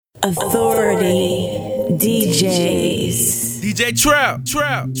Authority DJs. DJ Trap.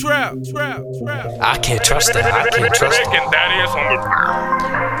 I can't trust her. I can't trust her. Ricandthadeus on the.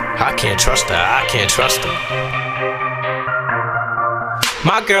 I can't trust her. I can't trust her.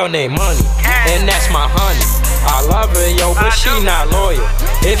 My girl named Money, and that's my honey. I love her, yo, but she not loyal.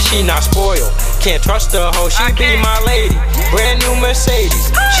 If she not spoiled, can't trust her hoe, she be my lady. Brand new Mercedes,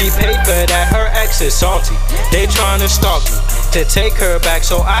 she paid for that, her ex is salty. They tryna stalk me, to take her back,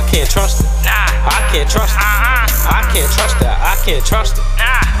 so I can't trust her. I can't trust her. I can't trust her. I can't trust her.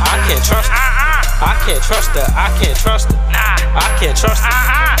 I can't trust her. I can't trust her. I can't trust her. I can't trust her.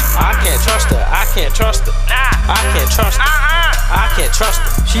 I can't trust her. I can't trust her. I can't trust her. I can't trust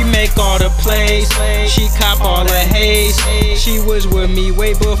her. She make all the plays, she cop all the haze. She was with me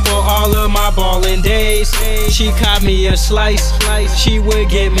way before all of my ballin' days. She caught me a slice, she would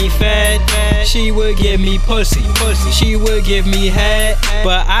get me fed. She would give me pussy, she would give me head.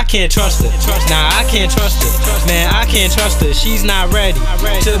 But I can't trust her, nah, I can't trust her. Man, I can't trust her, she's not ready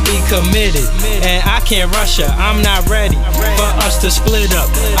to be committed. And I can't rush her, I'm not ready for us to split up.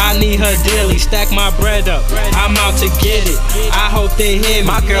 I need her daily, stack my bread up, I'm out to get it. I hope they hear me.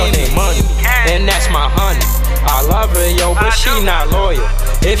 My girl named Money, and that's my honey. I love her, yo, but she not loyal.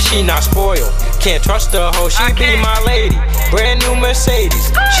 If she not spoiled, can't trust her hoe, she be my lady. Brand new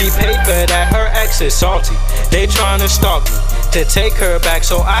Mercedes, she paid for that, her ex is salty. They tryna stalk me, to take her back,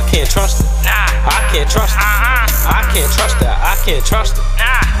 so I can't trust her. I can't trust her. I can't trust her. I can't trust her.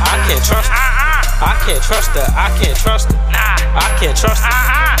 I can't trust her. I can't trust her. I can't trust her. I can't trust her.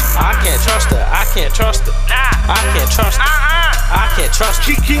 I can't trust her. I can't trust her. I can't trust her. I can't trust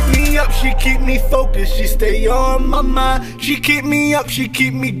her. She keep me up, she keep me focused, she stay on my mind. She keep me up, she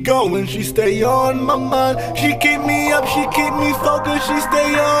keep me going, she stay on my mind. She keep me up, she keep me focused, she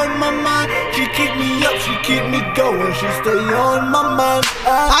stay on my mind. She keep me up, she keep me going, she stay on my mind.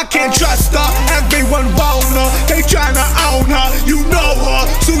 I can't trust her, everyone want her, they tryna own her. You know her,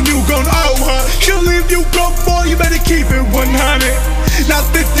 soon you gon' owe her. She'll leave you broke, boy, you better keep it 100. Not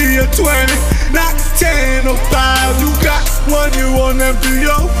 50 or 20, not 10 or 5. You got one, you on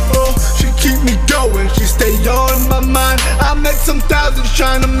MBO. Oh, she keep me going, she stay on my mind. I met some thousands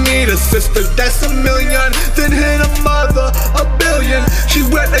trying to meet a sister, that's a million. Then hit a mother, a billion. She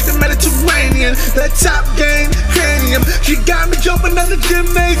wet like the Mediterranean, that top game cranium. She got me jumping at the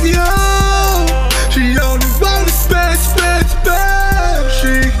gymnasium. She only wanna spend.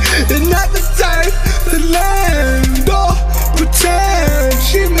 She is not the type to land or pretend.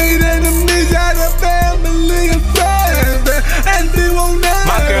 She made enemies out of family and friends, and they won't end.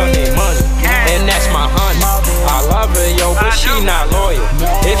 My girl named Money, and that's my honey. I love her, yo, but she not loyal.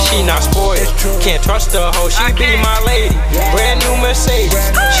 If she not spoiled, can't trust her hoe, she be my lady. Brand new Mercedes,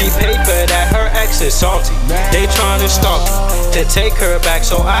 she paid for that, her ex is salty. They tryna stalk me, to take her back,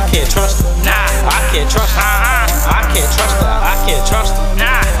 so I can't trust her. I can't trust her. I can't trust her. I can't trust her.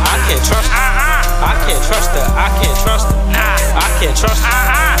 I can't trust her. I can't trust her. I can't trust her. I can't trust her.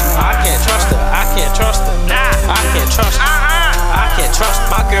 I can't trust her. I can't trust her. I can't trust her. I can't trust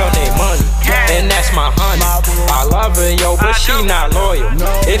my girl named Money, and that's my honey. I love her, yo, but she not loyal.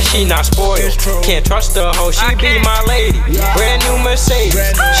 If she not spoiled, can't trust her hoe, she be my lady. Brand new Mercedes,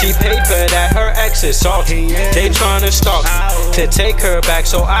 she paid for that, her ex is salty. They tryna stalk me, to take her back,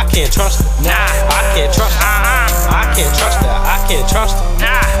 so I can't trust her. I can't trust her. I can't trust her. I can't trust her.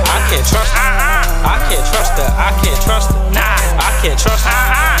 I can't trust her. I can't trust her. I can't trust her. I can't trust her.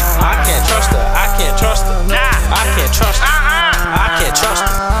 I can't trust her. I can't trust her. I can't trust her. I can't trust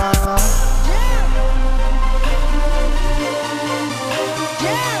her.